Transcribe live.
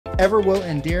Ever will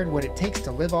endured what it takes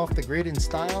to live off the grid in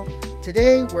style?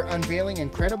 Today, we're unveiling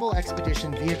incredible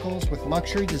expedition vehicles with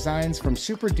luxury designs from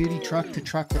Super Duty truck to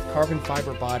truck with carbon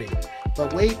fiber body.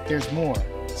 But wait, there's more.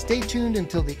 Stay tuned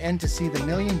until the end to see the $1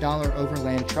 million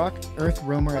overland truck,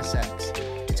 EarthRoamer SX.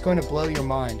 It's going to blow your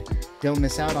mind. Don't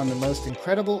miss out on the most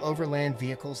incredible overland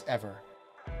vehicles ever.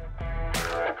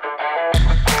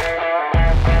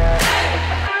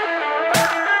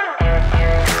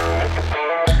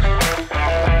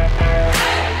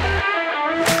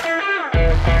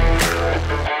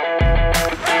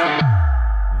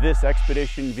 This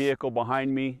expedition vehicle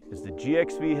behind me is the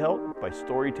GXV Hilt by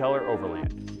Storyteller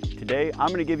Overland. Today, I'm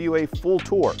going to give you a full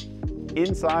tour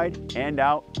inside and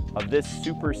out of this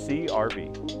Super C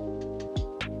RV.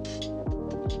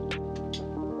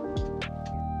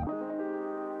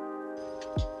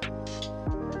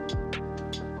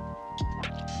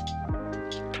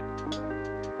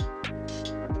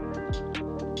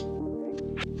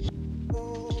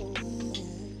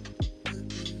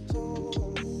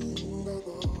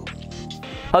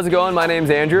 How's it going? My name's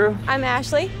Andrew. I'm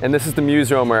Ashley. And this is the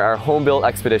EarthRoamer, our home-built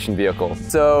expedition vehicle.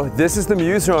 So this is the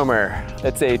EarthRoamer.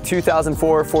 It's a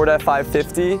 2004 Ford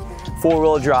F550,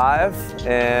 four-wheel drive,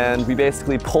 and we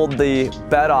basically pulled the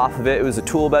bed off of it. It was a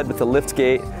tool bed with a lift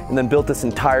gate, and then built this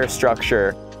entire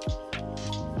structure.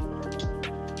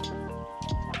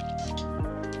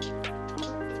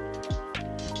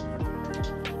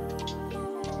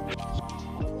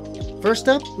 First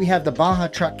up, we have the Baja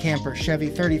Truck Camper Chevy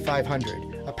 3500.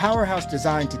 A powerhouse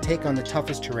designed to take on the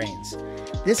toughest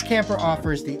terrains. This camper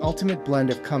offers the ultimate blend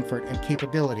of comfort and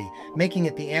capability, making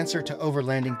it the answer to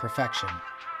overlanding perfection.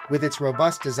 With its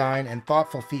robust design and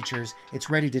thoughtful features, it's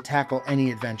ready to tackle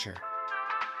any adventure.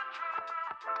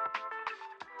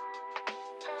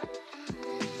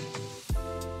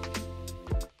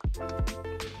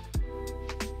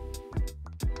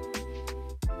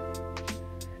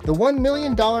 The $1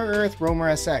 million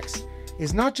EarthRoamer SX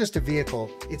is not just a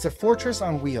vehicle, it's a fortress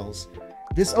on wheels.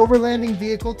 This overlanding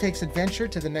vehicle takes adventure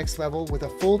to the next level with a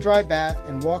full dry bath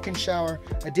and walk-in shower,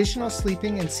 additional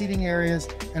sleeping and seating areas,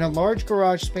 and a large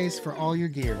garage space for all your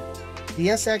gear. The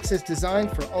SX is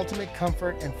designed for ultimate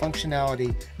comfort and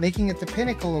functionality, making it the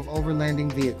pinnacle of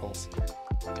overlanding vehicles.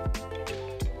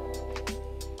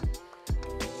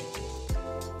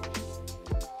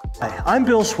 Hi, I'm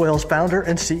Bill Swales, founder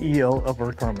and CEO of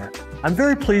EarthRoamer. I'm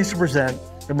very pleased to present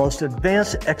the most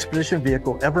advanced expedition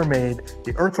vehicle ever made,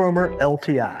 the EarthRoamer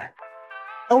LTi.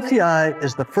 LTi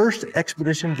is the first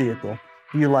expedition vehicle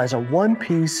to utilize a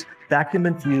one-piece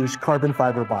vacuum-infused carbon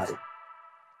fiber body.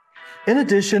 In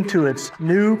addition to its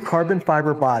new carbon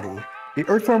fiber body, the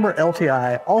EarthRoamer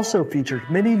LTi also features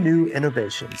many new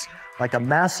innovations, like a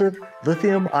massive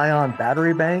lithium-ion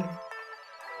battery bank,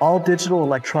 all digital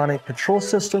electronic control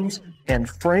systems, and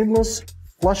frameless,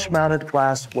 flush-mounted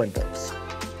glass windows.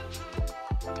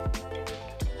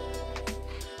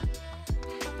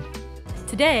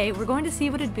 Today, we're going to see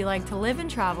what it'd be like to live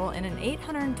and travel in an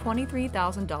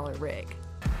 $823,000 rig.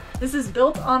 This is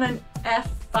built on an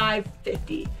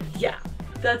F550. Yeah,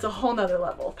 that's a whole nother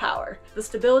level of power. The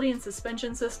stability and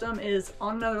suspension system is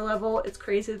on another level. It's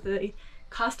crazy that they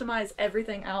customize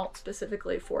everything out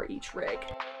specifically for each rig.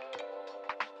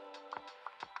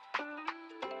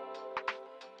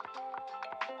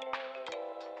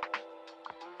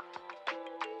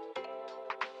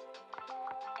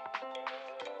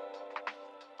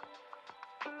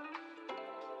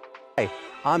 Hey,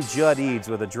 I'm Judd Eads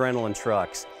with Adrenaline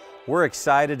Trucks. We're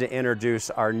excited to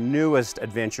introduce our newest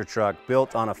adventure truck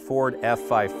built on a Ford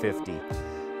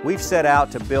F550. We've set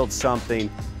out to build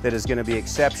something that is going to be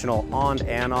exceptional on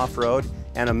and off-road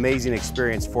and amazing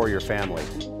experience for your family.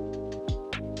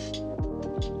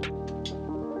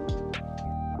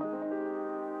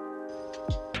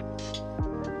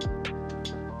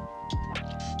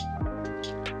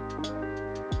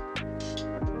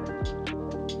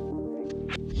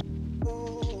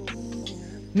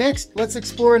 Next, let's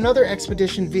explore another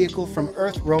expedition vehicle from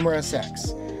EarthRoamer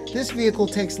SX. This vehicle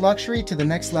takes luxury to the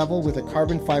next level with a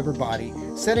carbon fiber body,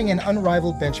 setting an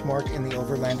unrivaled benchmark in the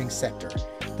overlanding sector.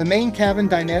 The main cabin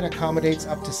dinette accommodates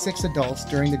up to 6 adults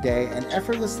during the day and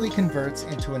effortlessly converts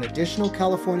into an additional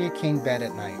California king bed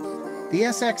at night. The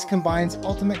SX combines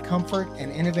ultimate comfort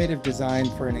and innovative design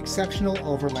for an exceptional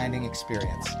overlanding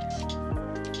experience.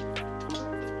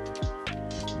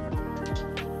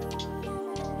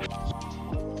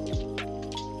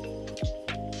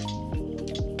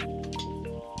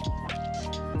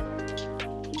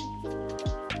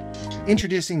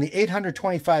 Introducing the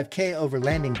 825K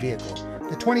overlanding vehicle,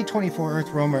 the 2024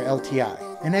 EarthRoamer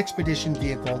LTi, an expedition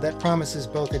vehicle that promises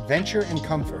both adventure and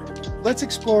comfort. Let's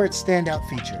explore its standout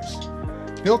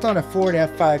features. Built on a Ford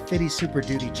F550 Super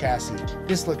Duty chassis,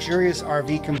 this luxurious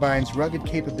RV combines rugged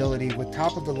capability with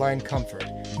top-of-the-line comfort,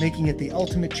 making it the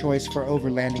ultimate choice for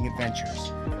overlanding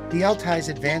adventures. The LTi's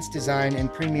advanced design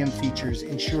and premium features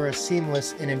ensure a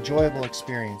seamless and enjoyable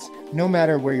experience, no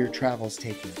matter where your travels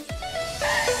take you.